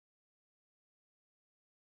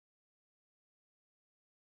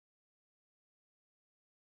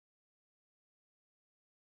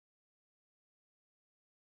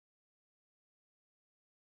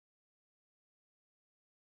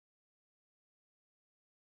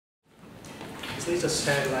as Lisa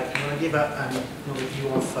said, like, I'm going to give an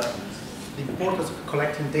overview of the importance of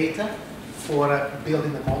collecting data for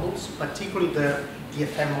building the models, particularly the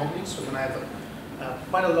DFN modeling. So we're going to have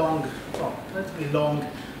quite a long, well, relatively long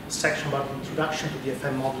section about the introduction to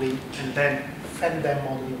DFN modeling, and then FDEM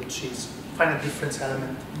modeling, which is finite difference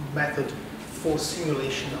element method for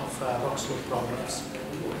simulation of rock slope problems.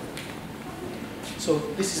 So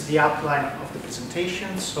this is the outline of the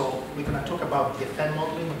presentation. So we're going to talk about DFN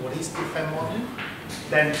modeling. What is DFN modeling?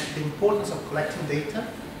 Then the importance of collecting data.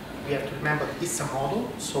 We have to remember that it's a model,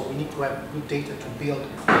 so we need to have good data to build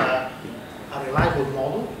a reliable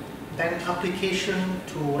model. Then application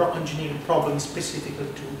to rock engineering problems, specifically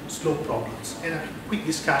to slope problems, and a quick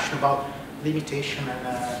discussion about limitation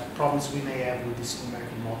and problems we may have with these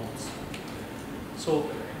numerical models. So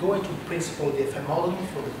going to principle DFN modeling,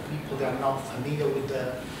 for the people that are not familiar with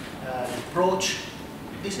the approach,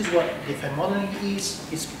 this is what DFN modeling is.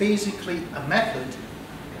 It's basically a method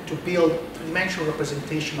to build three-dimensional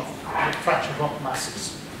representation of fractured rock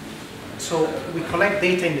masses. So we collect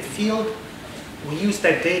data in the field, we use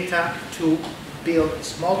that data to build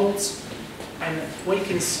these models, and we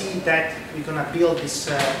can see that we're going to build these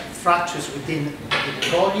fractures within the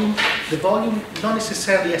volume. The volume not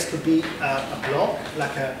necessarily has to be a block,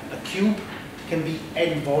 like a cube. It can be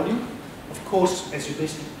any volume. Of course, as you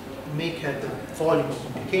basically make the volume more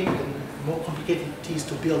complicated, the more complicated it is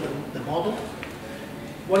to build the model.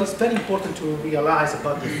 What is very important to realize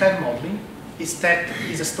about the DFN modeling is that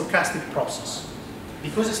it's a stochastic process.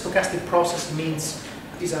 Because a stochastic process means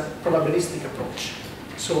it's a probabilistic approach.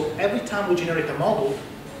 So every time we generate a model,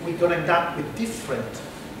 we're going to end up with different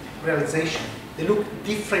realization. They look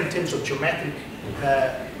different in terms of geometric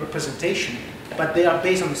representation, but they are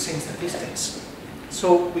based on the same statistics.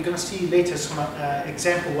 So we're going to see later some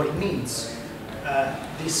example what it means,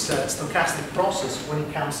 this stochastic process when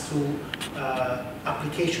it comes to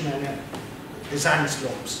application and design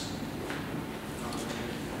slopes.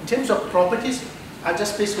 In terms of properties, I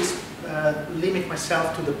just basically limit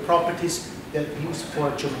myself to the properties that are used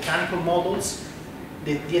for geomechanical models.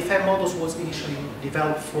 The DFN models was initially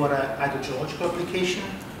developed for hydrogeological application.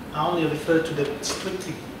 I only refer to the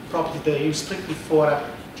properties that are used strictly for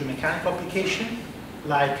geomechanical application,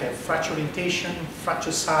 like fracture orientation,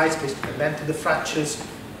 fracture size, basically the length of the fractures,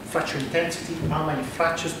 fracture intensity, how many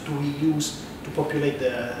fractures do we use to populate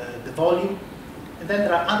the volume. And then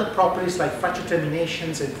there are other properties like fracture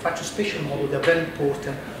terminations and fracture spatial model that are very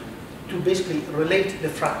important to basically relate the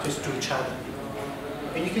fractures to each other.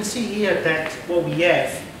 And you can see here that what we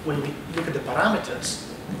have when we look at the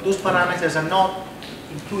parameters, those parameters are not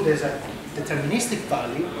included as a deterministic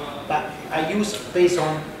value, but are used based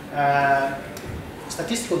on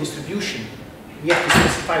statistical distribution. We have to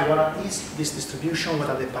specify what is this distribution, what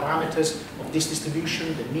are the parameters of this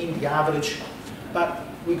distribution, the mean, the average. But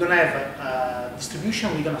we're going to have a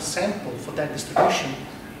distribution, we're going to sample for that distribution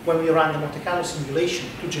when we run the Monte Carlo simulation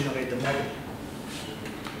to generate the model.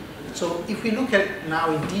 So if we look at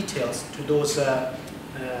now in details to those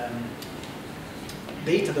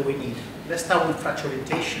data that we need, let's start with fracture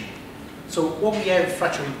orientation. So what we have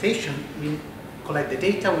fracture orientation, we collect the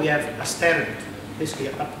data, we have a stereotype, basically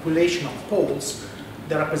a population of poles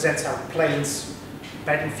that represents our planes,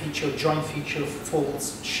 bedding feature, joint feature,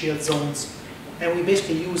 folds, shear zones, and we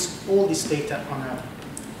basically use all this data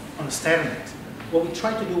on a stereotype. What we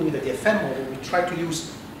try to do with the DFN model, we try to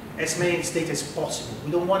use as many of this data as possible.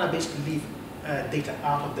 We don't want to basically leave data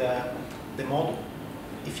out of the model.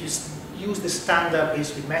 If you use the standard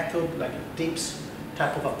basically method, like a DIPS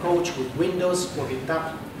type of approach with windows, what we end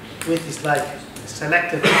up with is like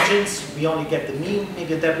selected regions. We only get the mean,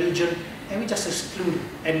 maybe that region, and we just exclude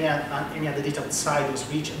any other data outside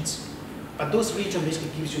those regions. But those regions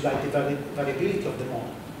basically gives you like the variability of the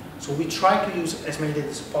model. So we try to use as many data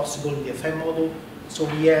as possible in the DFN model. So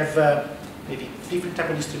we have maybe different type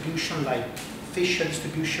of distribution, like Fisher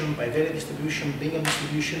distribution, bivariate distribution, Bingham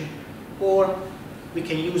distribution, or we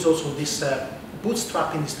can use also this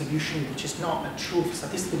bootstrapping distribution, which is not a true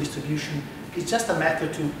statistical distribution. It's just a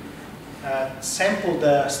method to sample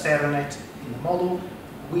the stereonet in the model.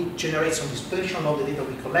 We generate some dispersion of the data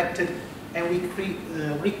we collected, and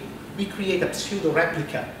we create a pseudo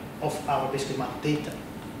replica of our basically mapped data.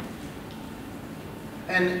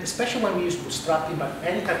 And especially when we use bootstrapping, but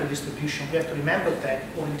any type of distribution, we have to remember that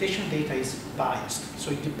orientation data is biased.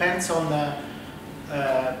 So it depends on the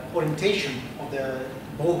orientation of the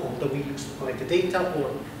borehole that we use to collect the data,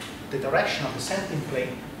 or the direction of the sampling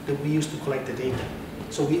plane that we use to collect the data.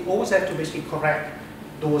 So we always have to basically correct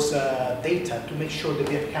those data to make sure that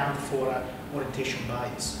we account for orientation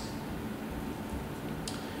bias.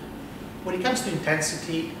 When it comes to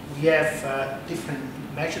intensity, we have different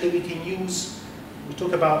measures that we can use. We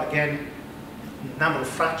talk about, again, the number of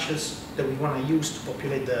fractures that we want to use to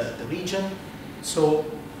populate the region. So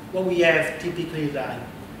what we have typically that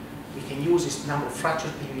we can use is number of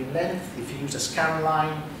fractures per unit length. If you use a scan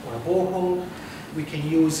line or a borehole, we can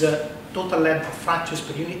use total length of fractures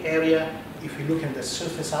per unit area if we look at the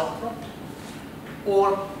surface outcrop.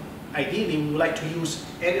 Or ideally, we would like to use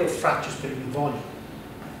area of fractures per unit volume.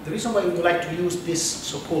 The reason why we would like to use this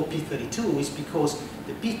so-called P32 is because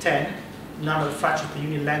the P10, number of fractures per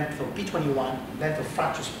unit length, or P21, length of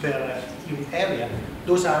fractures per unit area,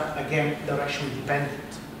 those are, again, directionally dependent.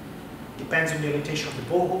 Depends on the orientation of the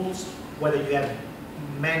boreholes, whether you have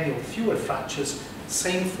many or fewer fractures.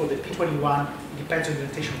 Same for the P21, it depends on the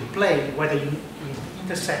orientation of the plane, whether you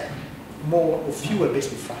intersect more or fewer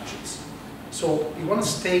basically fractures. So you want to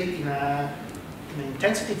stay in an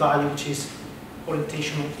intensity value which is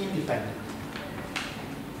orientational independent.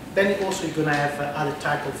 Then also you're going to have other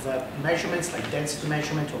type of measurements like density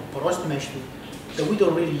measurement or porosity measurement that we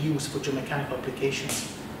don't really use for geomechanical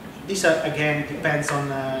applications. These are, again, depends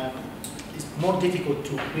on, it's more difficult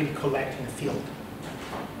to really collect in the field.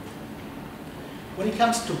 When it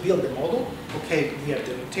comes to build the model, okay, we have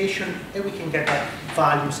the rotation and we can get that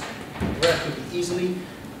values relatively easily.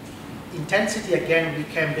 Intensity, again, we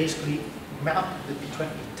can basically map the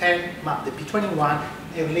P10, map the P21,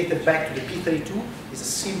 and relate it back to the P32. It's a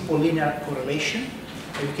simple linear correlation.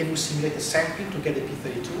 And we can use simulated sampling to get the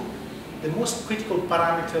P32. The most critical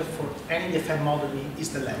parameter for any DFN modeling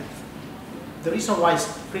is the length. The reason why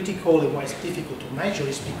it's critical and why it's difficult to measure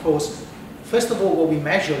is because, first of all, what we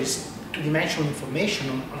measure is two-dimensional information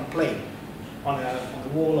on a plane, on the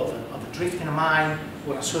wall of a drift in a mine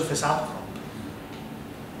or a surface outcrop.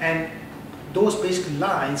 And those basically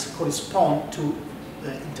lines correspond to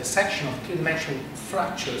the intersection of three-dimensional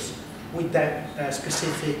fractures with that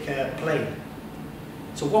specific plane.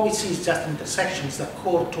 So what we see is just an intersection, it's a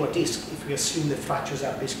core to a disk if we assume the fractures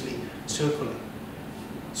are basically circular.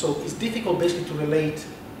 So it's difficult basically to relate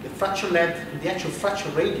the fracture length to the actual fracture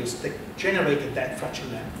radius that generated that fracture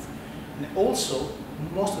length. And also,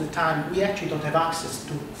 most of the time, we actually don't have access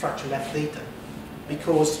to fracture length data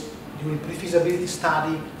because during pre-feasibility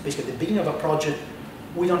study, basically at the beginning of a project,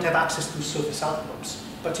 we don't have access to surface outcrops.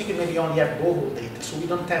 Particularly, we only have borehole data, so we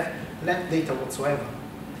don't have length data whatsoever.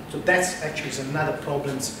 So that's actually another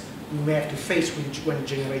problem we may have to face when we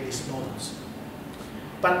generate these models.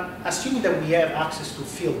 But assuming that we have access to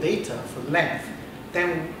field data for length,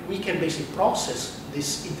 then we can basically process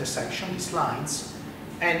this intersection, these lines,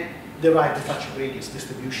 and derive the fracture radius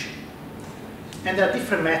distribution. And there are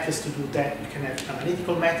different methods to do that. You can have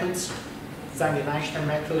analytical methods, Zhang-Einstein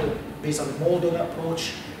method, based on the Mulder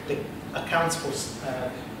approach, that accounts for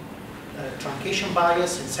truncation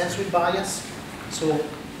bias and sensory bias. So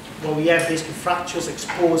when we have basically fractures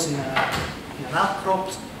exposed in an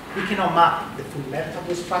outcrop, we cannot map the full length of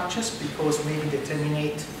those fractures because maybe they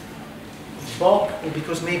terminate in bulk or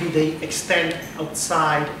because maybe they extend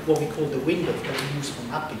outside what we call the window that we use for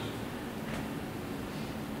mapping.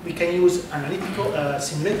 We can use analytical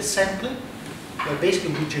simulated sampling, where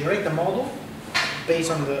basically we generate the model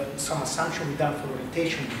based on some assumption we've done for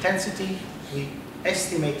orientation and intensity. We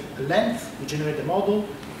estimate the length, we generate the model,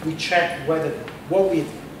 we check whether what we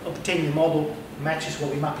obtain in the model matches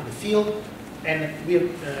what we map in the field, and we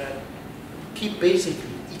keep basically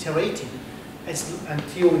iterating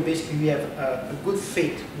until we have a good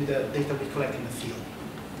fit with the data we collect in the field.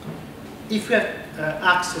 If we have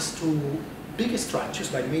access to bigger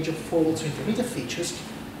structures like major faults or intermediate features,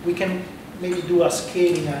 we can maybe do a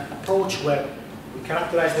scaling approach where we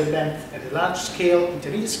characterize the length at a large scale,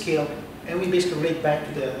 intermediate scale, and we basically relate back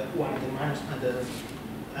to the one at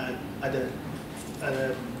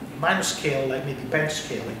the minor scale, like maybe bench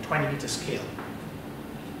scale, like 20-meter scale.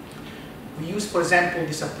 We use, for example,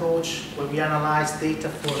 this approach where we analyze data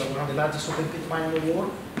for one of the largest open pit mines in the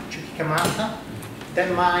world, Chuquicamata.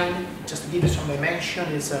 That mine, just to give you some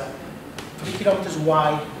dimension, is 3 kilometers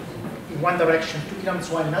wide in one direction, 2 kilometers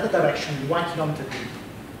wide in another direction, 1 kilometer deep.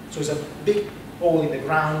 So it's a big hole in the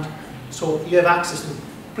ground. So you have access to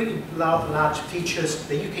pretty large features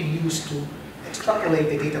that you can use to extrapolate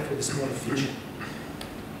the data for the smaller feature.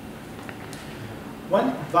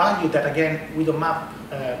 One value that, again, we don't map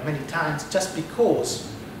many times just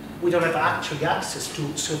because we don't have actually access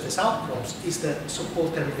to surface outcrops is the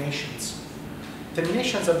so-called terminations.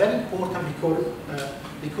 Terminations are very important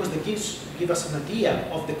because they give us an idea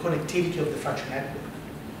of the connectivity of the fracture network.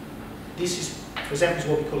 This is, for example, is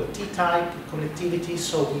what we call a T-type connectivity.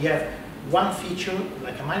 So we have one feature,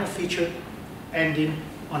 like a minor feature, ending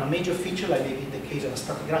on a major feature, like maybe in the case of a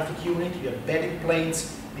stratigraphic unit, you have bedding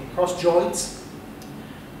planes and cross joints.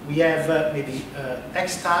 We have maybe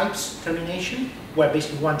X types termination, where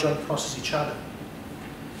basically one joint crosses each other.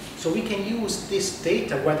 So we can use this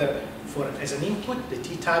data, whether as an input, the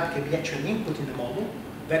T type can be actually an input in the model,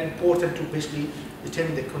 very important to basically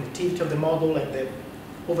determine the connectivity of the model and the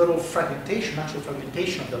overall fragmentation, natural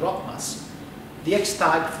fragmentation of the rock mass. The X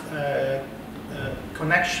type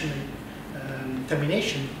connection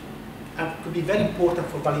termination could be very important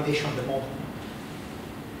for validation of the model.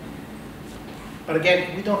 But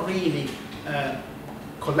again, we don't really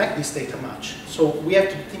collect this data much. So we have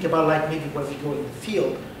to think about, like, maybe when we go in the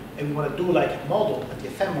field and we want to do like a model, a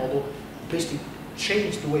DFN model, basically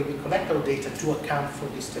change the way we collect our data to account for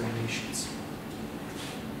these terminations.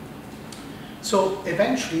 So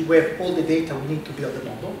eventually we have all the data we need to build the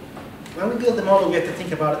model. When we build the model, we have to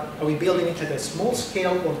think about, are we building it at a small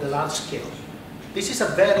scale or the large scale? This is a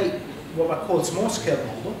very, what I call small scale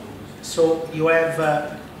model. So you have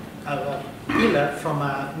a pillar from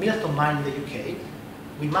a Milton mine in the UK.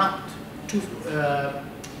 We mapped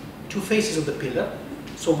two faces of the pillar.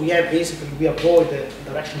 So we have basically, we avoid the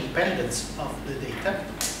directional dependence of the data.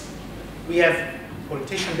 We have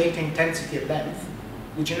orientation data, intensity, and length.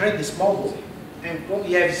 We generate this model, and what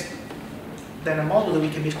we have is then a model that we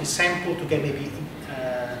can basically sample to get maybe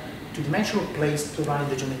two-dimensional planes to run in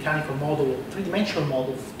the geomechanical model, or three-dimensional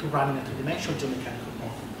model to run in a three-dimensional geomechanical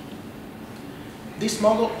model. This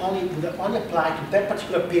model would only apply to that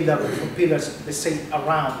particular pillar or for pillars, let's say,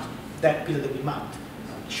 around that pillar that we mapped.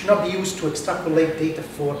 It should not be used to extrapolate data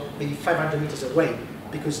for maybe 500 meters away,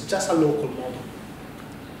 because it's just a local model.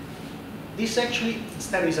 This actually,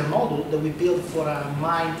 instead, is a model that we built for a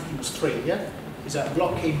mine in Australia. It's a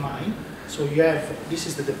block cave mine. So you have, this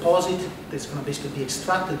is the deposit that's going to basically be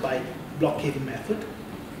extracted by block caving method.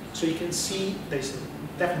 So you can see there's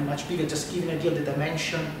definitely much bigger. Just to give you an idea of the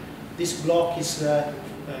dimension, this block is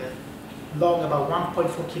long about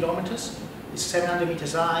 1.4 kilometers. It's 700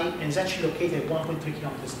 meters high, and it's actually located at 1.3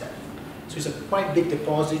 kilometers depth. So it's a quite big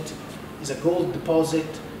deposit. It's a gold deposit.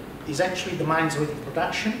 It's actually, the mine's already in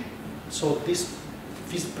production. So this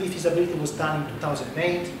pre-feasibility was done in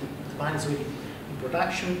 2008. The mine is already in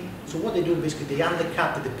production. So what they do, basically, they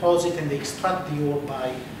undercut the deposit and they extract the ore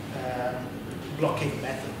by block caving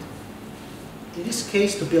method. In this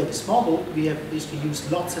case, to build this model, we have basically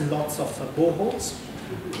used lots and lots of boreholes.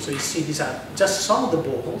 So you see, these are just some of the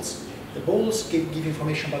boreholes. The boreholes give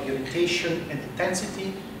information about the orientation and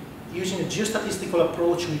intensity. Using a geostatistical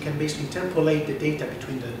approach, we can basically interpolate the data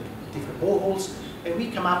between the different boreholes, and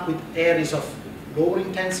we come up with areas of lower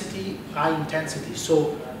intensity, high intensity.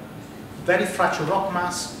 So very fractured rock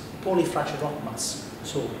mass, polyfractured rock mass.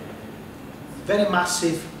 So very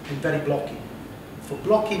massive and very blocky. For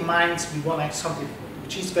blocky mines, we want to have something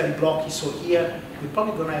which is very blocky. So here, we're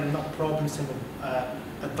probably going to have no problems in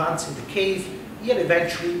advancing the cave. Here,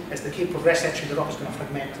 eventually, as the cave progresses, actually the rock is going to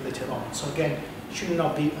fragment later on. So again, it should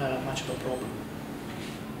not be much of a problem.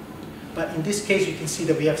 But in this case, you can see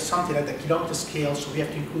that we have something at the kilometer scale, so we have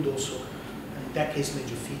to include also, in that case,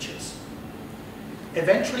 major features.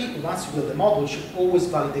 Eventually, once you build the model, you should always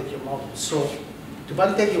validate your model. So to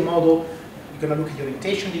validate your model, you're going to look at the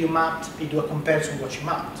orientation that you mapped, you do a comparison with what you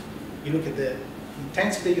mapped. You look at the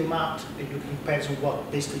intensity that you mapped, and you compare with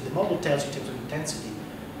what basically the model tells you in terms of intensity.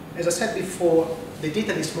 As I said before, the data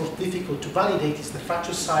that is most difficult to validate is the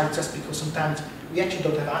fracture size, just because sometimes we actually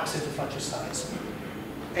don't have access to fracture size.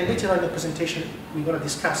 And later on in the presentation, we're going to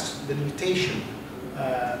discuss the limitation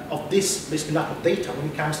of this basically lack of data when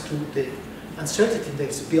it comes to the uncertainty that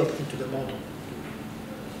is built into the model.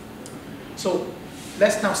 So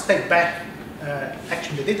let's now step back,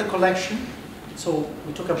 actually the data collection. So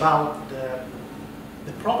we talk about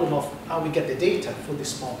the problem of how we get the data for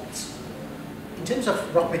these models. In terms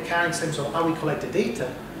of rock mechanics, in terms of how we collect the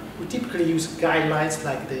data, we typically use guidelines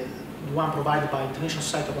like the one provided by International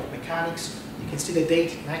Society of Rock Mechanics. You can see the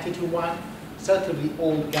date, 1921, certainly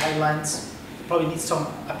old guidelines. Probably need some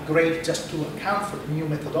upgrade just to account for the new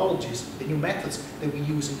methodologies, the new methods that we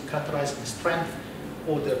use in characterizing the strength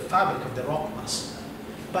or the fabric of the rock mass.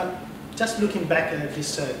 But just looking back at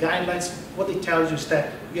these guidelines, what it tells you is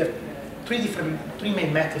that we have three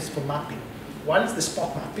main methods for mapping. One is the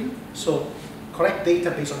spot mapping, so collect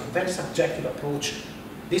data based on a very subjective approach.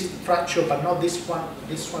 This fracture, but not this one,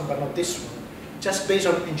 but not this one. Just based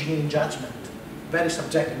on engineering judgment, very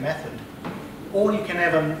subjective method. Or you can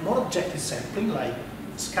have a more objective sampling, like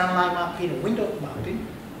scanline mapping or window mapping.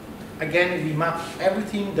 Again, we map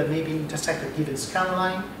everything that may be intersect a given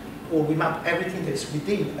scanline, or we map everything that is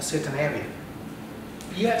within a certain area.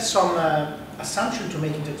 You have some assumption to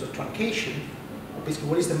make in terms of truncation. or basically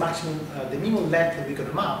what is the maximum, the minimum length that we're going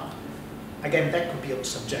to map. Again, that could be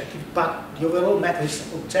subjective, but the overall method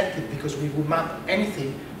is objective because we will map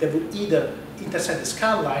anything that would either intersect the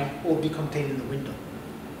scan line or be contained in the window.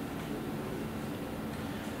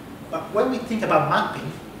 But when we think about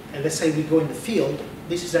mapping, and let's say we go in the field,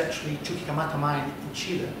 this is actually Chuquicamata mine in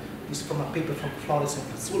Chile. This is from a paper from Flores and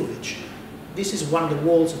Krasulovic. This is one of the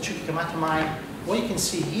walls of Chuquicamata mine. What you can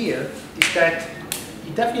see here is that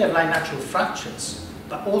you definitely have natural fractures,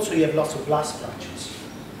 but also you have lots of blast fractures.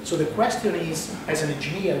 So the question is, as an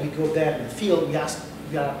engineer, we go there in the field, we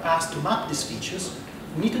are asked to map these features.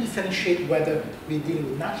 We need to differentiate whether we're dealing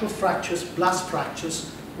with natural fractures, blast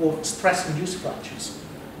fractures, or stress-induced fractures.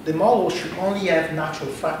 The model should only have natural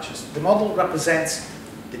fractures. The model represents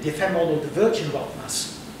the DFN model of the virgin rock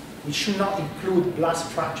mass. We should not include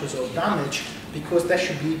blast fractures or damage because that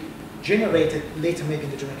should be generated later maybe in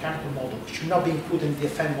the geomechanical model. It should not be included in the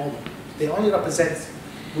DFN model. They would only represent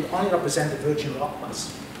the virgin rock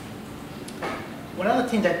mass. One other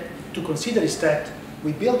thing to consider is that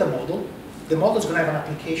we build a model. The model is going to have an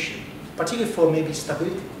application, particularly for maybe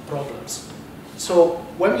stability problems. So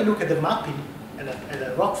when we look at the mapping at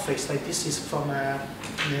a rock face, like this is from the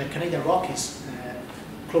Canadian Rockies,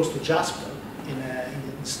 close to Jasper,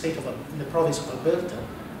 in the province of Alberta,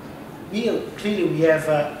 clearly we have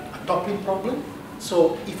a toppling problem.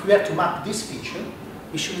 So if we have to map this feature,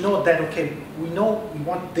 we should know that, okay, we know we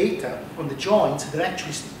want data on the joints that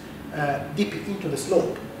actually dip into the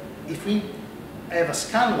slope. If we have a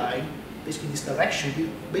scan line, basically in this direction, we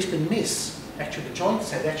basically miss actually the joint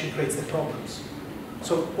set that actually creates the problems.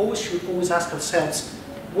 So we should always ask ourselves,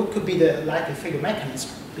 what could be the likely failure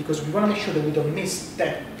mechanism? Because we want to make sure that we don't miss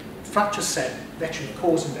that fracture set that actually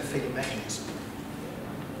causing that failure mechanism.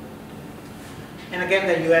 And again,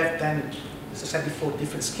 then you have as I said before,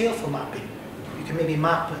 different scale for mapping. You can maybe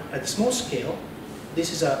map at a small scale.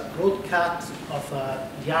 This is a road cut of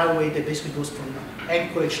the highway that basically goes from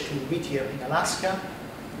Anchorage to Whittier in Alaska.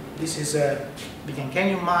 This is a Begin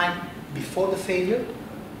Canyon mine before the failure.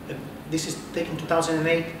 This is taken in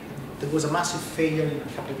 2008. There was a massive failure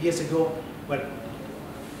a couple of years ago where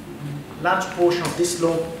a large portion of this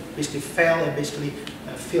slope basically fell and basically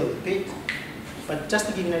filled the pit. But just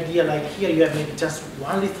to give you an idea, like here you have maybe just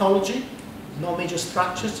one lithology, no major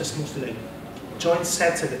structures, just mostly like joint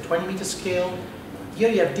sets at the 20-meter scale. Here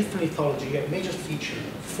you have different lithology, you have major feature,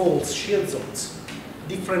 faults, shield zones,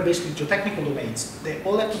 different basically geotechnical domains. They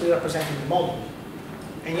all have to be represented in the model.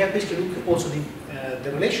 And you have basically look also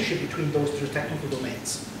the relationship between those geotechnical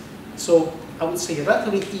domains. So I would say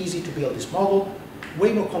relatively easy to build this model,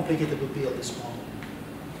 way more complicated to build this model.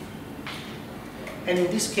 And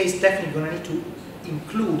in this case, definitely going to need to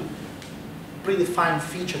include predefined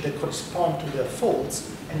features that correspond to the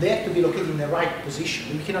faults, and they have to be located in the right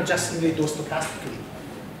position. We cannot just simulate those stochastically.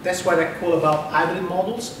 That's what I call about hybrid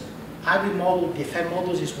models. Hybrid model, DFN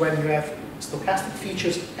models, is when you have stochastic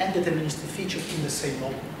features and deterministic features in the same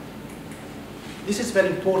model. This is very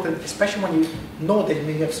important, especially when you know that you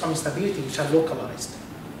may have some instability which are localized.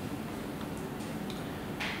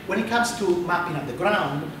 When it comes to mapping on the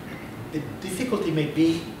ground, the difficulty may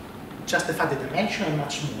be just the fact that the dimensions are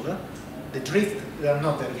much smaller, the drift they are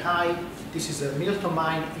not very high. This is a Middleton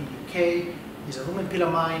mine in the UK, this is a Rumen pillar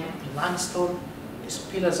mine in limestone. These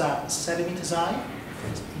pillars are 7 meters high.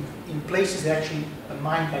 In places they're actually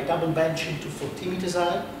mined by double benching to 14 meters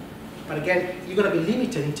high. But again, you're going to be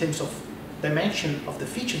limited in terms of dimension of the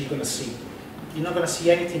feature you're going to see. You're not going to see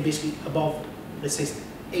anything basically above, let's say,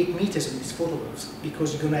 8 meters in these photographs,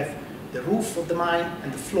 because you're going to have the roof of the mine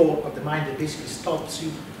and the floor of the mine that basically stops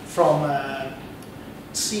you from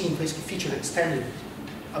seeing basically features extended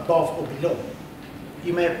above or below.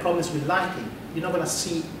 You may have problems with lighting. You're not going to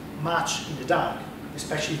see much in the dark,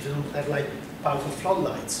 especially if you don't have like powerful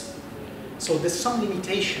floodlights. So there's some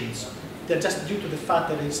limitations. They're just due to the fact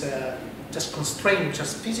that it's just constrained,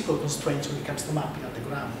 just physical constraints when it comes to mapping on the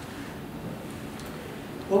ground.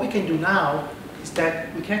 What we can do now is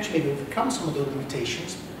that we can actually overcome some of those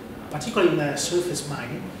limitations, particularly in surface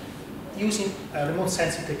mining, using remote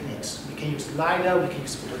sensing techniques. We can use LiDAR, we can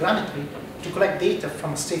use photogrammetry to collect data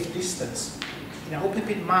from a safe distance. In an open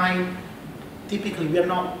pit mine, typically we are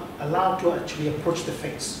not allowed to actually approach the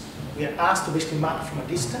face. We are asked to basically map from a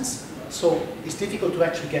distance, so it's difficult to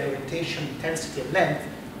actually get orientation, intensity, and length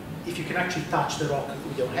if you can actually touch the rock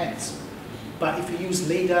with your hands. But if you use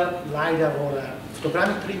LiDAR or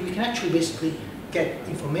photogrammetry, we can actually basically get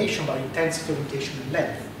information about intensity, orientation, and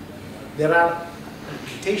length. There are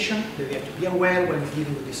limitations that we have to be aware when we're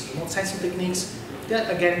dealing with these remote sensing techniques.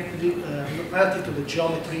 That again, relative to the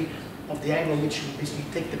geometry of the angle which we basically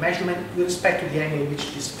take the measurement with respect to the angle in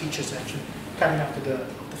which these features actually coming up to the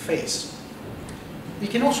face. We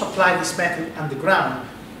can also apply this method underground,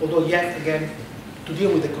 although yet again, to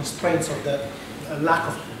deal with the constraints of the lack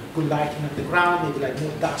of good lighting underground, maybe like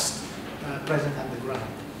more dust present underground.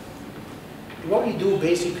 What we do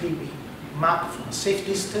basically, we map from a safe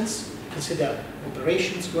distance, consider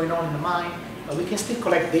operations going on in the mine, but we can still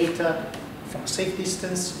collect data from a safe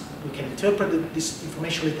distance. We can interpret this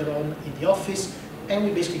information later on in the office, and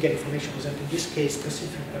we basically get information presented, in this case,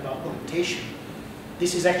 specifically about orientation.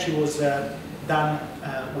 This is actually was done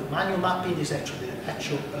with manual mapping. This is actually the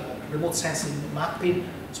actual remote sensing mapping.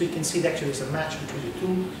 So you can see that actually there's a match between the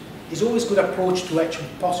two. It's always a good approach to actually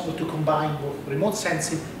possible to combine both remote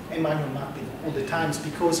sensing and manual mapping all the times,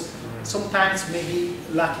 because sometimes maybe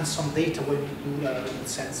lacking some data when we do remote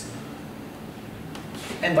sensing.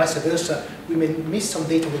 And vice versa, we may miss some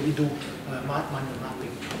data when we do manual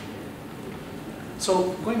mapping.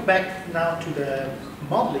 So going back now to the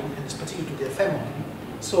modeling, and particularly to the DFN modeling.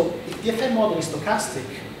 So if the DFN model is stochastic,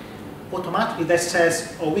 automatically that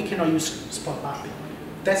says, oh, we cannot use spot mapping.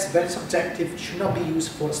 That's very subjective, should not be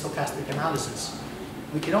used for a stochastic analysis.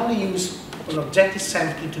 We can only use an objective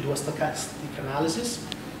sampling to do a stochastic analysis.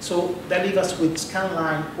 So that leaves us with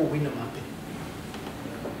scanline or window mapping.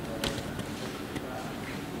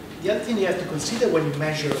 The other thing you have to consider when you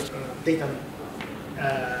measure data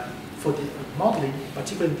for the modeling,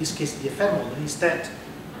 particularly in this case the DFN model, is that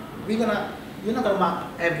we're not going to map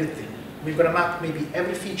everything. We're going to map maybe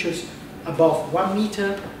every features above 1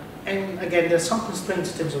 meter, and again there's some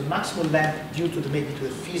constraints in terms of maximum length due to maybe to the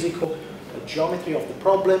physical geometry of the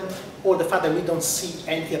problem, or the fact that we don't see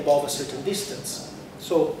anything above a certain distance.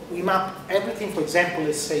 So we map everything, for example,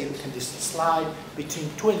 let's say we can just slide between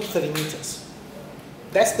 20 and 30 meters.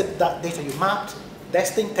 That's the data you mapped,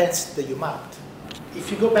 that's the intensity that you mapped. If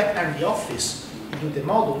you go back in the office, you do the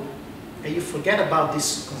model, and you forget about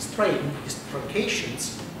this constraint, these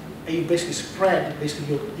truncations, and you basically spread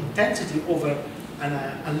your intensity over an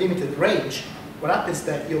unlimited range, what happens is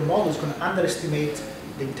that your model is going to underestimate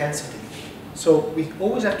the intensity. So we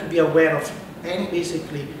always have to be aware of any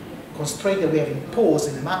basically constraint that we have imposed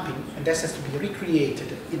in the mapping, and that has to be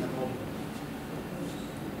recreated in the model.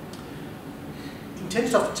 In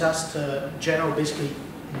terms of just general basically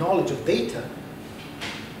knowledge of data,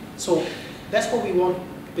 so that's what we want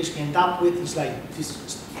to basically end up with, is like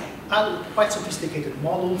these quite sophisticated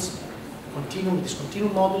models, continuum,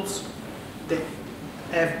 discontinuum models that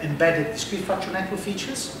have embedded discrete fractal network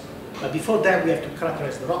features. But before that, we have to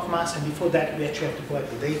characterize the rock mass, and before that, we actually have to collect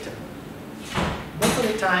the data. Most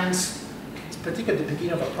of the times, particularly at the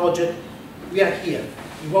beginning of a project, we are here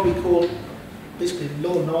in what we call basically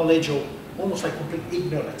low knowledge or almost like complete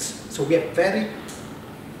ignorance. So we have very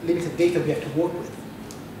limited data we have to work with.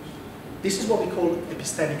 This is what we call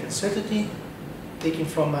epistemic uncertainty, taken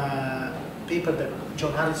from a paper that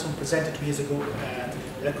John Harrison presented 2 years ago at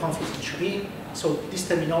a conference in Turin. So this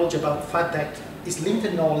terminology about the fact that it's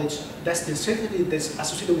limited knowledge, that's the uncertainty that's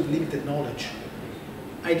associated with limited knowledge.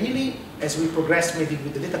 Ideally, as we progress maybe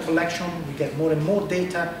with the data collection, we get more and more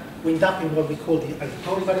data, we end up in what we call the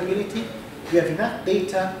aleatory variability. We have enough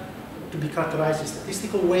data to be characterized in a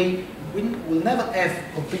statistical way. We will never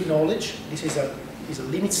have complete knowledge. This is a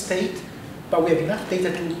limit state, but we have enough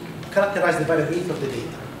data to characterize the variability of the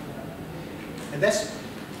data. And that's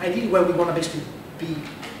ideally where we want to basically be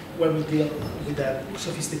when we deal with the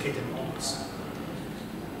sophisticated models.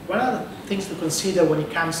 One of the things to consider when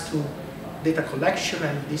it comes to data collection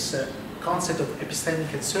and this concept of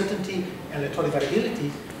epistemic uncertainty and aleatory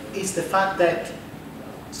variability is the fact that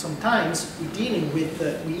sometimes we're dealing with,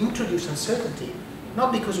 we introduce uncertainty,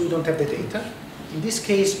 not because we don't have the data. In this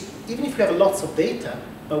case, even if we have lots of data,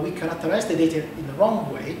 but we characterize the data in the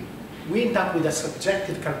wrong way, we end up with a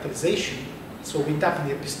subjective characterization. So we end up in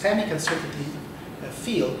the epistemic uncertainty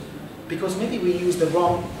field, because maybe we use the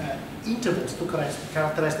wrong intervals to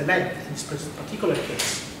characterize the length in this particular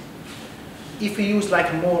case. If we use like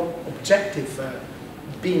a more objective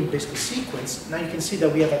beam basically sequence, now you can see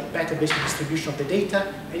that we have a better basic distribution of the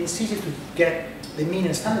data, and it's easy to get the mean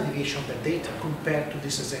and standard deviation of that data compared to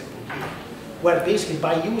this example here, where basically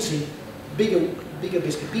by using bigger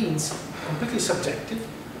basic beams, completely subjective,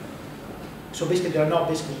 so basically they are not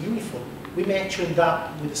basically uniform, we may actually end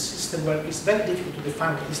up with a system where it's very difficult to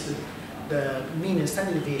define what is the mean and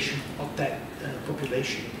standard deviation of that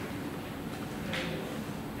population.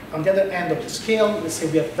 On the other end of the scale, let's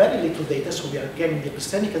say we have very little data, so we are getting the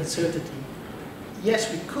epistemic uncertainty.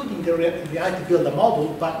 Yes, we could in reality build a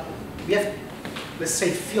model, but we have, let's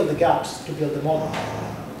say, fill the gaps to build the model.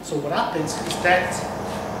 So what happens is that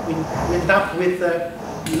we end up with a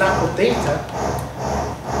lack of data,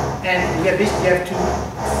 and we basically have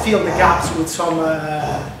to fill the gaps with some,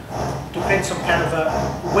 to create some kind of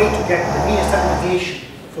a way to get the mean standard deviation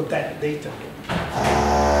for that data.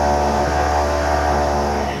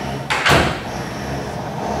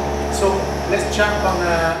 So let's jump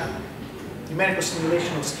on numerical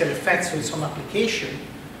simulation of scale effects with some application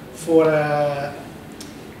for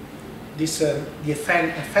this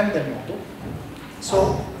DFN-FDEM model.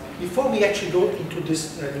 So before we actually go into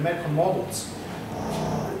these numerical models,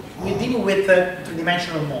 we're dealing with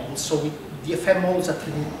three-dimensional models. So DFN models are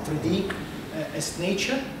 3D as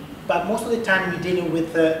nature, but most of the time we're dealing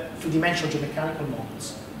with three-dimensional geomechanical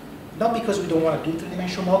models. Not because we don't want to do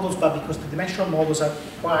three-dimensional models, but because the dimensional models are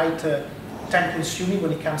quite time-consuming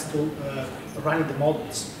when it comes to running the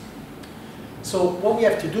models. So what we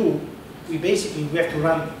have to do, we have to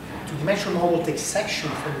run two-dimensional model takes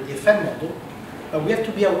section from the DFN model, but we have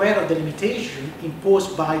to be aware of the limitation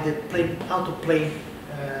imposed by the out-of-plane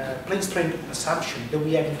plane strain assumption that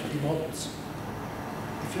we have in 2D models.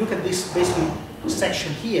 If you look at this basically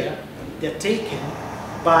section here, they're taken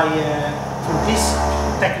by from this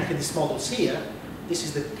technically these models here. This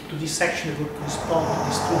is the 2D section that would correspond to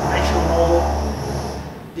this two-dimensional model.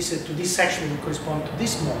 This is to this section that would correspond to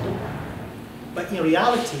this model. But in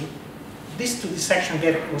reality, this 2D section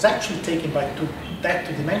here was actually taken by that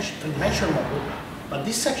three-dimensional model, but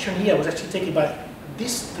this section here was actually taken by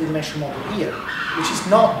this three-dimensional model here, which is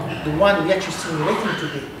not the one we actually simulating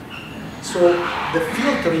today. So the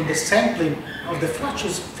filtering, the sampling of the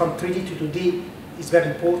fractures from 3D to 2D is very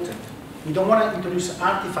important. We don't want to introduce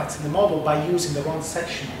artifacts in the model by using the wrong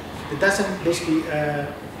section that doesn't basically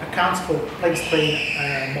account for plane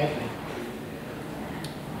strain modeling.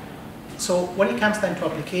 So when it comes then to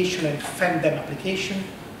application and FDEM application,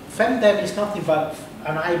 FDEM is nothing but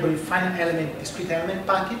an hybrid finite element, discrete element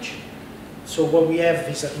package. So what we have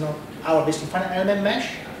is our basic finite element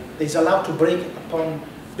mesh that is allowed to break upon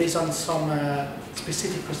based on some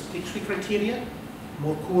specific constitutive criteria,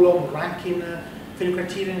 more Coulomb, more Rankine failure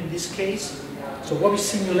criterion in this case. So what we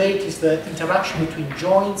simulate is the interaction between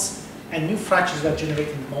joints and new fractures that are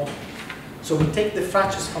generated in the model. So we take the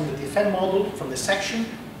fractures from the DFN model, from the section,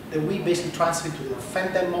 that we basically transfer to the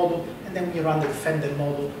FDEM model, and then we run the FDEM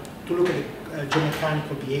model to look at the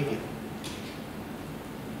geomechanical behavior.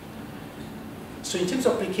 So in terms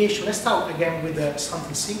of application, let's start again with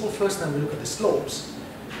something simple first, and then we look at the slopes.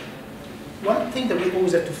 One thing that we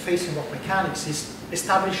always have to face in rock mechanics is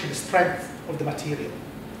establishing the strength of the material.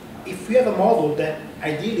 If we have a model that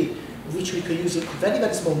ideally, which we could use a very,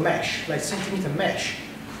 very small mesh, like centimeter mesh,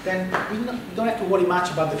 then we don't have to worry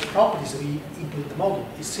much about the properties that we input in the model.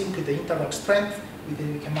 It's simply the interlock strength we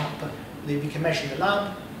can measure in the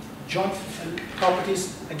lab, joint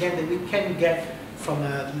properties, again, that we can get from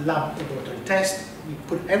a lab laboratory test. We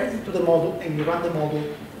put everything to the model and we run the model,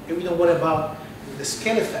 and we don't worry about the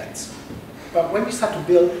scale effects. But when we start to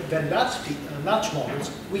build very large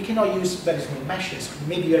models, we cannot use very small meshes.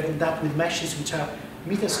 Maybe you end up with meshes which are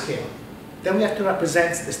meter scale. Then we have to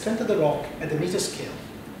represent the strength of the rock at the meter scale.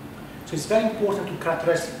 So it's very important to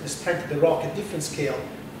characterize the strength of the rock at different scale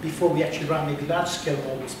before we actually run maybe large scale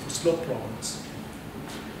models for slope problems.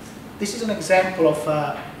 This is an example of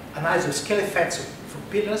analysis of scale effects for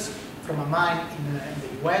pillars from a mine in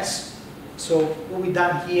the US. So what we've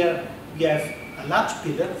done here, we have a large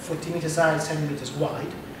pillar, 40 meters high, 7 meters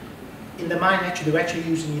wide. In the mine, actually, they're actually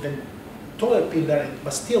using even taller pillar,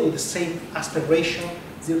 but still with the same aspect ratio,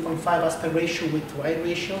 0.5 aspect ratio width to height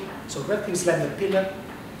ratio. So relatively slender pillar.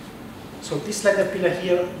 So this slender pillar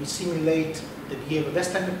here, we simulate the behavior of that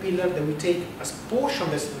slender pillar, then we take a portion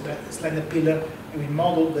of the slender pillar and we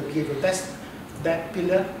model the behavior of that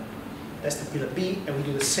pillar. That's the pillar B, and we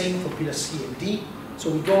do the same for pillar C and D. So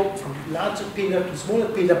we go from larger pillar to smaller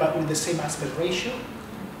pillar, but with the same aspect ratio.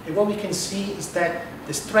 And what we can see is that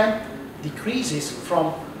the strength decreases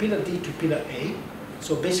from pillar D to pillar A.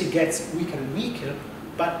 So basically gets weaker and weaker,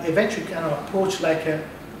 but eventually kind of approach like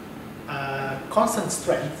a constant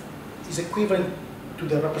strength is equivalent to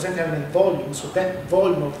the represented element volume. So that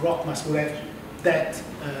volume of rock mass will have that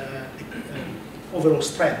overall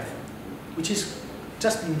strength, which is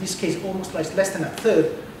just in this case almost like less than a third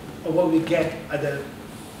of what we get at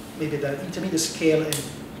maybe the intermediate scale, and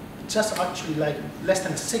just actually like less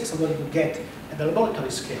than a sixth of what we get at the laboratory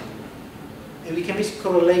scale. And we can basically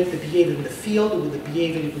correlate the behavior in the field with the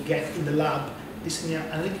behavior we get in the lab. This is an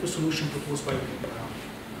analytical solution proposed by Brown.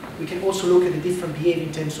 We can also look at the different behavior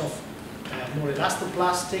in terms of more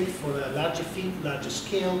elastoplastic for a larger field, larger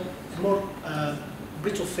scale, more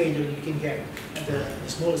brittle failure you can get at the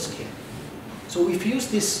smaller scale. So if you use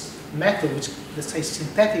this method, which let's say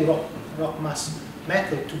synthetic rock mass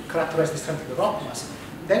method to characterize the strength of the rock mass,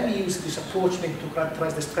 then we use this approach maybe to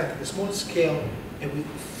characterize the strength at the small scale, and we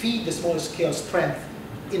feed the small scale strength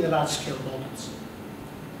in the large scale models.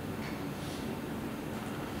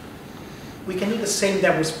 We can do the same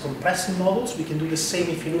there with compressing models. We can do the same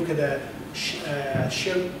if you look at the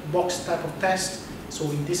shear box type of test. So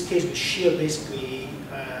in this case, we shear basically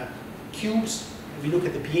cubes. We look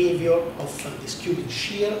at the behavior of this cube in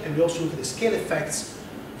shear, and we also look at the scale effects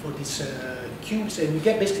for these cubes, and we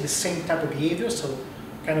get basically the same type of behavior. So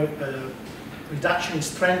kind of reduction in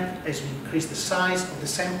strength as we increase the size of the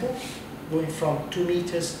sample, going from 2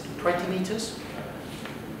 meters to 20 meters.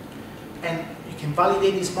 And you can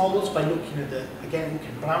validate these models by looking at the, again, look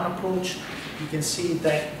at Brown approach. You can see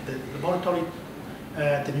that the laboratory,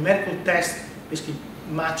 the numerical test basically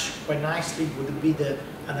match quite nicely with the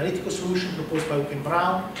analytical solution proposed by Hook and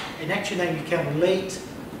Brown. And actually then we can relate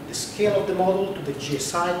the scale of the model to the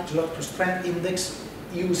GSI, geological strength index,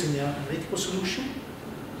 using the analytical solution.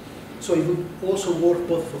 So it would also work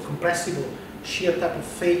both for compressible shear type of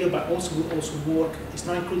failure, but also would also work, it's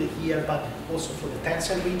not included here, but also for the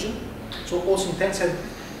tensile region. So also in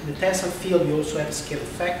the tensile field, we also have scale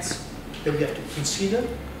effects that we have to consider.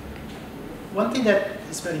 One thing that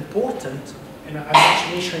is very important, and I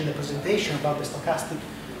mentioned initially in the presentation about the stochastic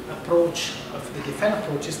approach of the DFN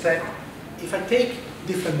approach, is that if I take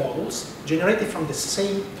different models generated from the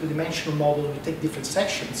same two-dimensional model, we take different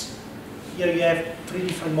sections. Here you have 3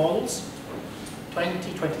 different models,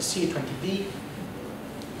 20, 20C, 20D.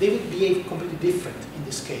 They would behave completely different in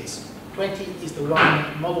this case. 20 is the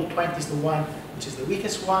one, model 20 is the one which is the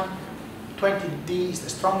weakest one. 20D is the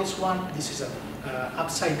strongest one. This is an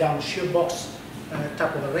upside down shear box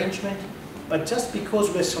type of arrangement. But just because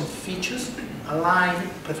we have some features aligned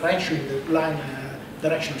preferentially with the line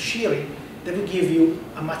direction of shearing, they will give you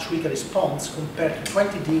a much weaker response compared to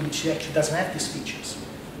 20D, which actually doesn't have these features.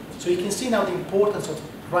 So you can see now the importance of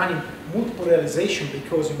running multiple realization,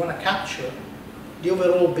 because you want to capture the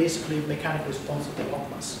overall basically mechanical response of the rock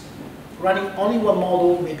mass. Running only one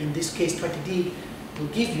model, maybe in this case 20D, will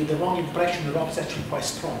give you the wrong impression the rock is actually quite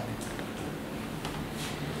strong.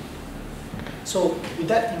 So with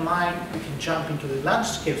that in mind, we can jump into the large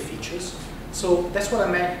scale features. So that's what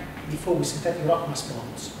I meant before with synthetic rock mass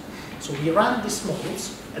models. So we run these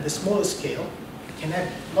models at the smaller scale. We can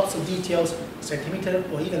have lots of details, centimeter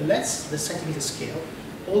or even less than centimeter scale,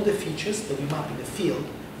 all the features that we map in the field.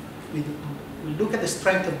 We look at the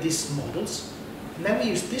strength of these models, and then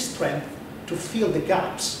we use this strength to fill the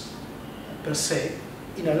gaps, per se,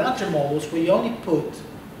 in a larger models where you only put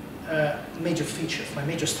major features, like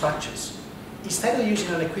major structures. Instead of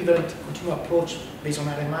using an equivalent continuum approach based on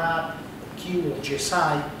RMR, Q, or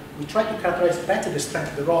GSI, we try to characterize better the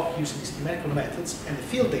strength of the rock using these numerical methods and the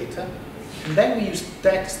field data, and then we use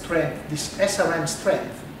that strength, this SRM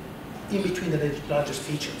strength, in between the largest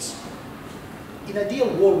features. In an ideal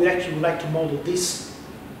world, we actually would like to model this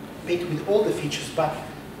with all the features, but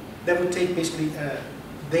that would take basically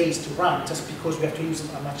days to run, just because we have to use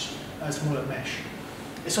a much smaller mesh.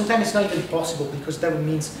 And sometimes it's not even possible, because that would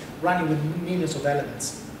mean running with millions of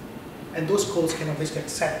elements. And those codes cannot basically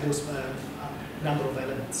accept those number of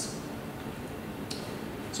elements.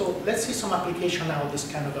 So let's see some application now of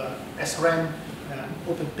this kind of SRM,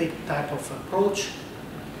 open pit type of approach.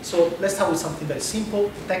 So let's start with something very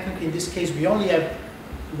simple. Technically, in this case, we only have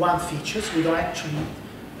one feature, so we don't actually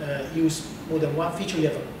use more than one feature. We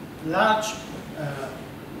have a large,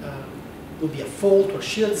 would be a fault or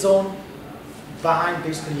shear zone behind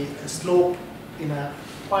basically a slope in a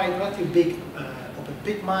quite relatively big open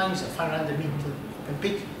pit mine. It's a 500 meter open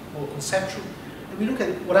pit, or conceptual. And we look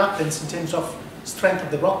at what happens in terms of strength of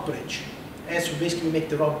the rock bridge as we basically make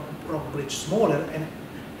the rock bridge smaller,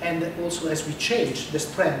 and also as we change the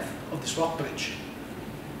strength of this rock bridge.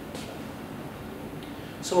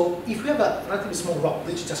 So if we have a relatively small rock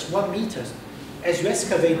bridge, just 1 meter, as you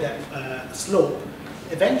excavate that slope,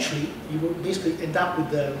 eventually you will basically end up with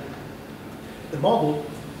the model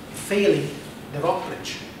failing the rock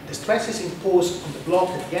bridge. The stress is imposed on the block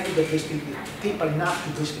at the end of the basically taper enough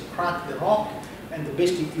to basically crack the rock, and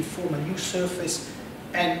basically you form a new surface,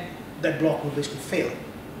 and that block will basically fail.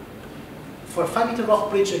 For a 5 meter rock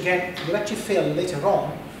bridge, again, it will actually fail later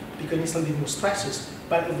on because it needs a little bit more stresses,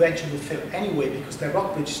 but eventually will fail anyway because the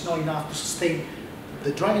rock bridge is not enough to sustain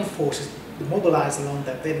the driving forces that mobilize along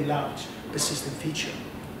that very large persistent feature.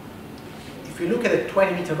 If you look at a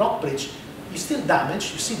 20 meter rock bridge, you still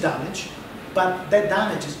damage, you see damage, but that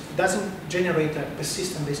damage doesn't generate a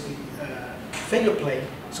persistent basically failure plane,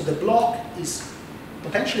 so the block is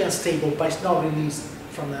potentially unstable, but it's not released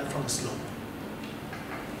from the slope.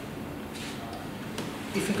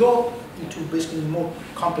 If you go into basically a more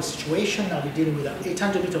complex situation. Now we're dealing with an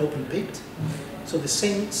 800-meter open pit, so the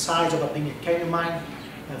same size of a Bingham Canyon mine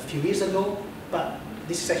a few years ago, but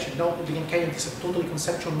this is actually not a Bingham Canyon, it's a totally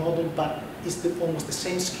conceptual model, but it's almost the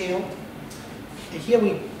same scale. And here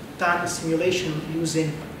we've done a simulation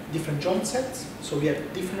using different joint sets, so we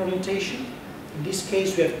have different orientation. In this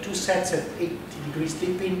case, we have two sets at 80 degrees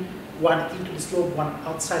dipping, one into the slope, one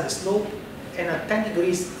outside the slope, and a 10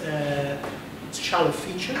 degrees shallow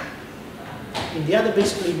feature. In the other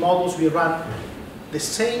basically models, we run the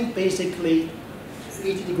same basically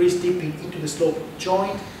 80 degrees dipping into the slope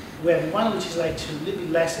joint. We have one which is like a little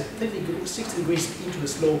bit less at 60 degrees into the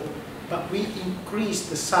slope, but we increase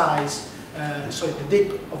the size, the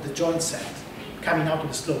dip of the joint set coming out of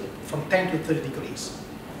the slope from 10 to 30 degrees.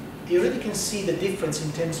 You already can see the difference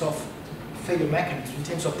in terms of failure mechanism, in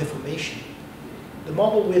terms of deformation. The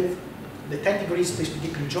model with the 10 degrees basically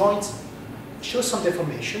dipping joints shows some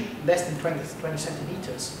deformation, less than 20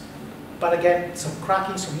 centimeters. But again, some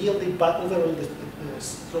cracking, some yielding, but overall the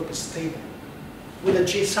slope is stable. With a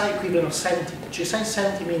GSI equivalent of 70, GSI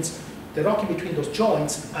 70 means the rock in between those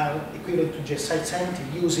joints are equivalent to GSI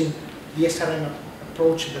 70 using the SRM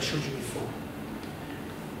approach that I showed you before.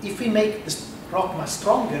 If we make this rock much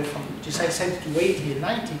stronger from GSI 70 to 80 and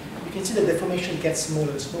 90, you can see the deformation gets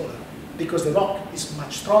smaller and smaller because the rock is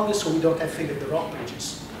much stronger, so we don't have failure of the rock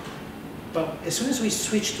bridges. But as soon as we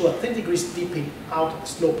switch to a 30 degrees dipping out of the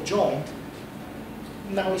slope joint,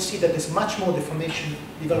 now we see that there's much more deformation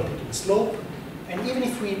developing to the slope. And even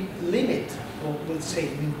if we limit, or let's say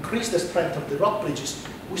we increase the strength of the rock bridges,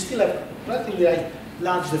 we still have relatively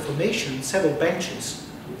large deformation, several benches,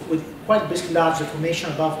 with quite basically large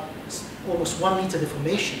deformation above almost 1 meter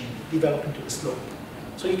deformation developing to the slope.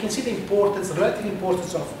 So you can see the importance, the relative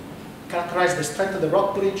importance of characterize the strength of the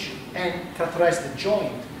rock bridge and characterize the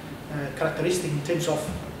joint characteristic in terms of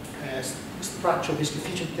structure, basically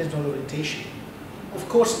feature in terms of orientation. Of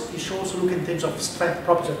course, you should also look in terms of strength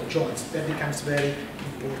properties of the joints. That becomes very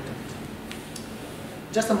important.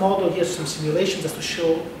 Just a model here, some simulations just to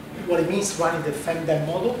show what it means running the DFN-FDEM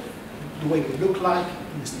model, the way we look like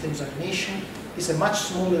in terms of animation. It's a much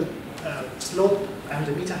smaller slope,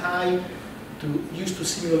 100 meter high, used to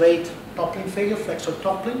simulate toppling failure, flexor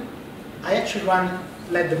toppling. I actually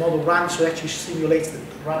let the model run, so it actually simulates the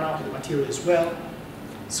run out of the material as well.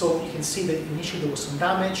 So you can see that initially there was some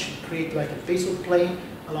damage, create like a basal plane,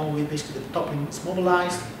 along with basically the toppling is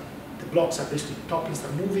mobilized. The blocks are basically toppling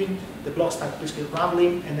start moving, the blocks start basically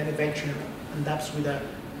unraveling, and then eventually end up with a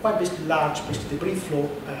quite basically large basically debris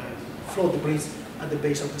flow debris at the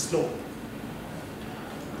base of the slope.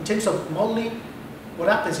 In terms of modeling, what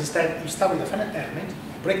happens is that you start with a finite element,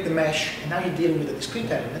 break the mesh, and now you're dealing with a discrete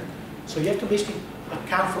element. So you have to basically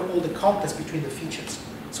account for all the contacts between the features.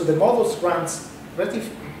 So the model runs relatively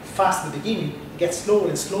fast at the beginning, it gets slower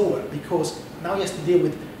and slower because now you have to deal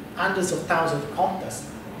with hundreds of thousands of contacts.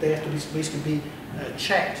 They have to basically be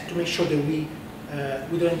checked to make sure that we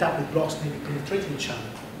don't end up with blocks maybe penetrating each other.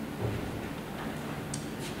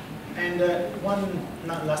 And one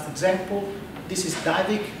last example, this is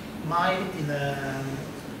Davide mine in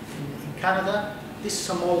Canada. This is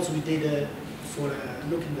some models we did for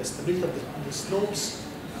looking at the stability of the slopes.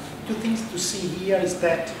 Two things to see here is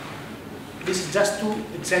that this is just two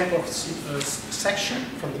examples of section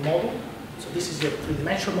from the model. So this is your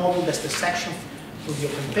three-dimensional model, that's the section for the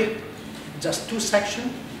open pit. Just two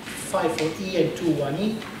sections, 5 for E and 2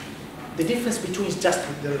 1E. The difference between is just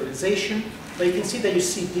the realization, but you can see that you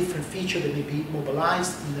see different features that may be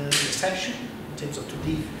mobilized in the section in terms of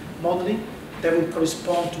 2D modeling that will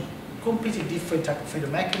correspond to completely different type of failure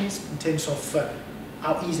mechanism in terms of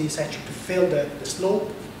how easy it's actually to fail the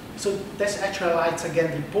slope. So that's actually highlights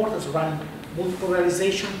again the importance of running multiple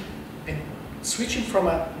realization and switching from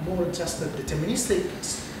a more just a deterministic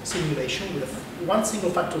simulation with one single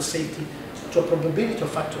factor of safety to a probability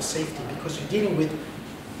of factor of safety, because you're dealing with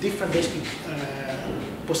different basically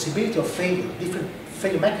possibility of failure, different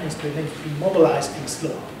failure mechanisms that may be mobilized in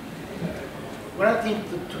slope. One other thing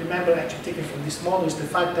to remember actually taken from this model is the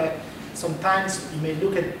fact that sometimes you may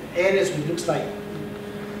look at areas which looks like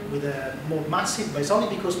with a more massive, but it's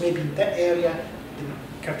only because maybe in that area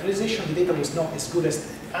the characterization of the data was not as good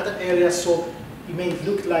as other areas, so it may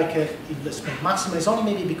look like it's massive, but it's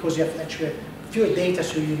only maybe because you have actually fewer data,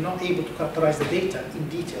 so you're not able to characterize the data in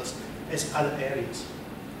details as other areas.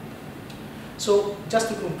 So just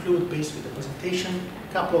to conclude basically the presentation,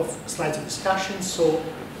 a couple of slides of discussion. So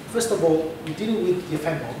first of all, we're dealing with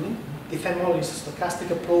DFN modeling. DFN modeling is a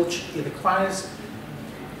stochastic approach. It requires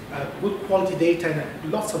good quality data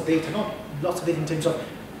and lots of data, not lots of data in terms of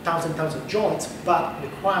thousand joints, but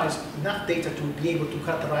requires enough data to be able to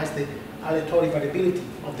characterize the aleatory variability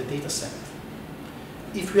of the data set.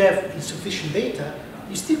 If you have insufficient data,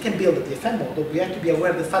 you still can build a DFN model. We have to be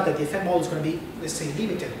aware of the fact that the DFN model is going to be, let's say,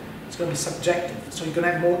 limited. It's going to be subjective, so you're going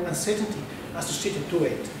to have more uncertainty associated to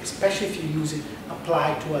it, especially if you use it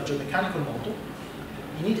applied to a geomechanical model.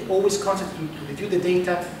 You need always constantly to review the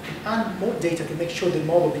data and more data to make sure the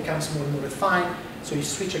model becomes more and more refined, so you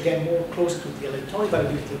switch again more closer to the aleatory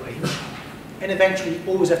variability range. And eventually you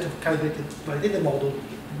always have to calibrate and validate the model,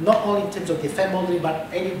 not only in terms of the DFN modeling, but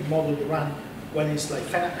any model you run, whether it's like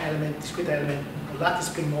finite element, discrete element, or lattice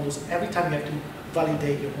spring models. Every time you have to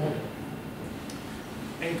validate your model.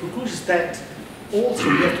 And the conclusion is that also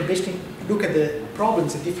you have to basically look at the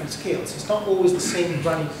problems at different scales. It's not always the same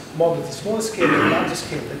running model at the smaller scale or the larger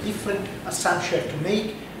scale. The different assumptions you have to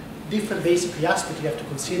make, different basically aspects you have to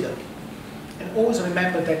consider. And always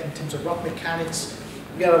remember that in terms of rock mechanics,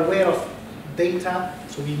 we are aware of data,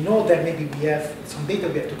 so we know that maybe we have some data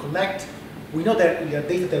we have to collect. We know that we have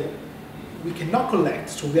data that we cannot collect,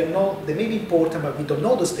 so they may be important, but we don't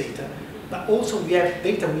know those data. But also we have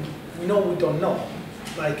data we know we don't know.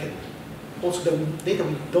 Like also the data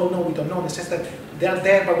we don't know in the sense that they are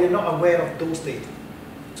there, but we're not aware of those data.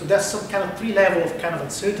 So there's some kind of three level of kind of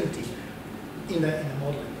uncertainty in the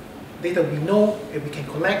modeling. Data we know and we can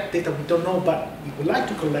collect, data we don't know, but we would like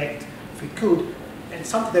to collect if we could, and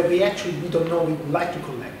something that we don't know we would like to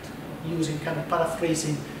collect, using kind of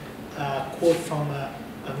paraphrasing a quote from an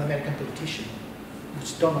American politician,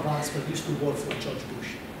 which Donald Rumsfeld used to work for George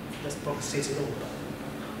Bush. That probably says it all.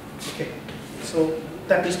 Okay, so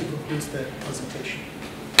that basically concludes the presentation.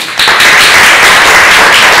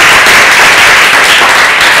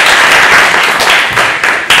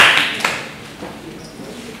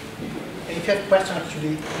 And if you have questions, actually,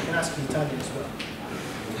 you can ask in Italian as well.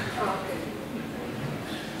 Okay.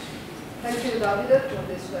 Thank you, Davide, for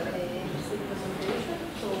this very interesting presentation.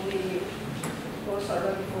 So we also are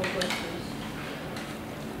ready for questions.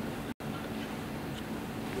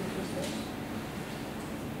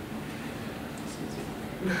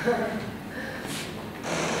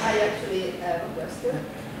 I actually have a question.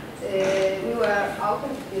 We were out in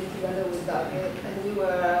the field together with Davide, and we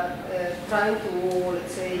were trying to,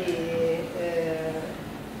 let's say,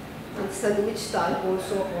 understand which type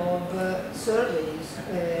also of surveys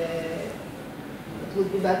it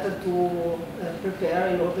would be better to prepare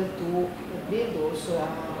in order to build also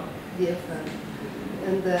a DFN.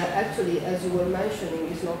 And actually, as you were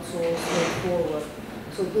mentioning, it's not so straightforward.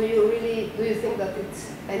 So do you think that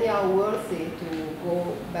it's anyhow worthy to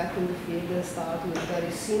go back in the field and start with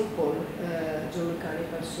very simple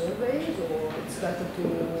geomechanical surveys, or it's better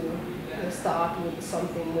to start with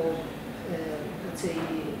something more, let's say,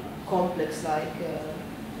 complex like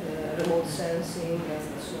remote sensing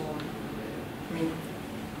and so on? I mean,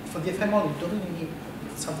 for the DFN model, you don't really need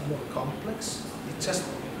something more complex. It's just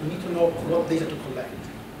you need to know what data to collect.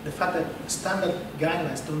 The fact that standard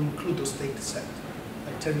guidelines don't include those data sets.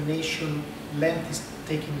 Like termination, length is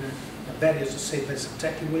taken in a very, as you say, very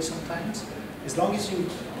subjective way sometimes. As long as you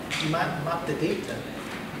map the data,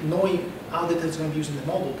 knowing how data is going to be used in the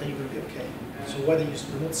model, then you're going to be okay. So whether you use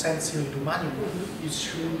remote sensing or you do manual, you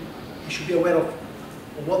should be aware of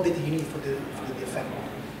what data you need for the DFN model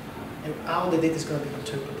and how the data is going to be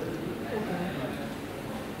interpreted.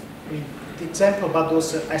 I mean, the example about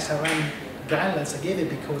those SRM guidelines, I gave it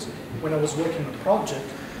because when I was working on a project,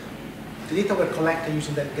 the data were collected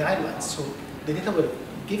using that guidelines. So the data were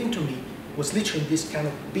given to me was literally this kind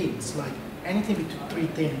of bins, like anything between 3,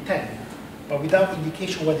 10, and 10, but without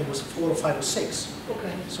indication whether it was 4 or 5 or 6.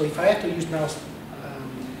 Okay. So if I have to use now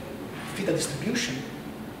theta distribution,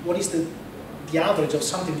 what is the average of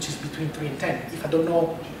something which is between 3 and 10 if I don't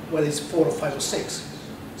know whether it's 4 or 5 or 6?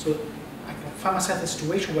 So I can find myself in a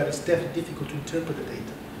situation where it's definitely difficult to interpret the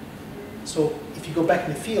data. So if you go back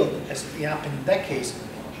in the field, as it happened in that case,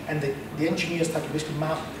 and the engineers start to basically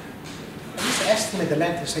map, at least estimate the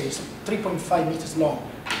length, say it's 3.5 meters long,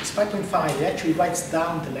 it's 5.5, it actually writes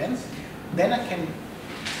down the length, then I can,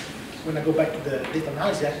 when I go back to the data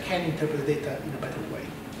analysis, I can interpret the data in a better way.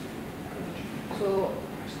 So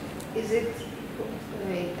is it,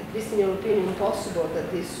 at least in your opinion, possible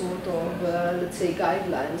that this sort of, let's say,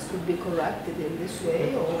 guidelines could be corrected in this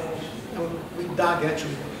way? Or with Doug,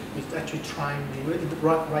 actually, we're actually trying, we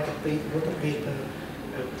write a paper,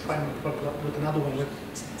 trying with another one,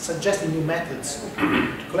 suggesting new methods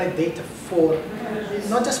to collect data for,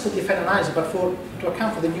 not just for the DFN analysis, but to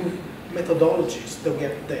account for the new methodologies that we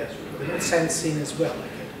have there, the remote sensing as well.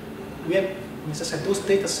 We have, as I said, those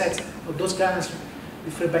data sets, or those guidelines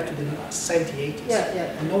refer back to the 70s, 80s.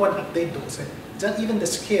 Yeah. And no one updated those. And even the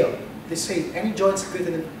scale, they say any joints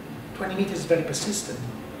greater than 20 meters is very persistent.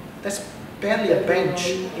 That's barely a bench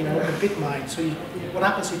in an open pit mine. So what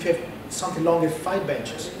happens if you have something longer than 5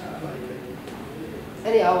 benches?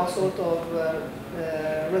 Anyhow, sort of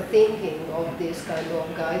rethinking of this kind of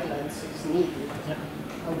guidelines is needed, Yeah.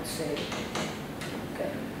 I would say.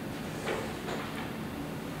 Okay.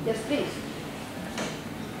 Yes, please.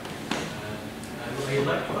 I would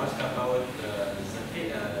like to ask about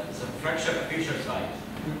the fracture aperture size.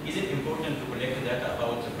 Is it important to collect data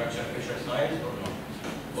about the fracture aperture size or not?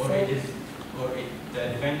 Or it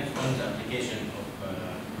depends on the application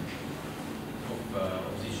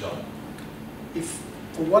of this job?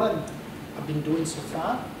 For what I've been doing so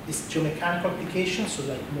far, is geomechanical application, so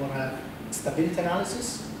like more stability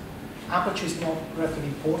analysis. Aperture is not relatively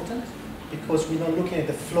important because we're not looking at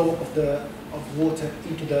the flow of water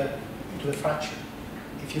into the fracture.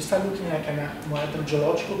 If you start looking like a more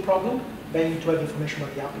hydrogeological problem, then you need to have information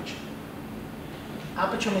about the aperture.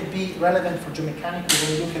 Aperture may be relevant for geomechanical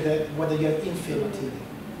when you look at whether you have infill material.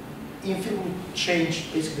 Infill will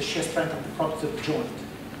change basically the shear strength of the properties of the joint.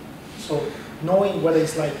 So knowing whether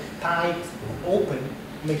it's like tight or open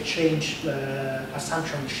may change the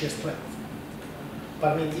assumption of the shear strength.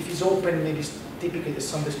 But I mean, if it's open, maybe typically there's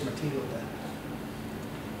some risk material there.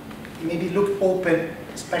 It maybe look open,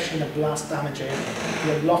 especially in a blast damage area.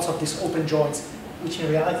 You have lots of these open joints, which in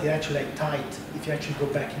reality are actually like tight if you actually go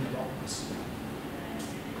back in the longness.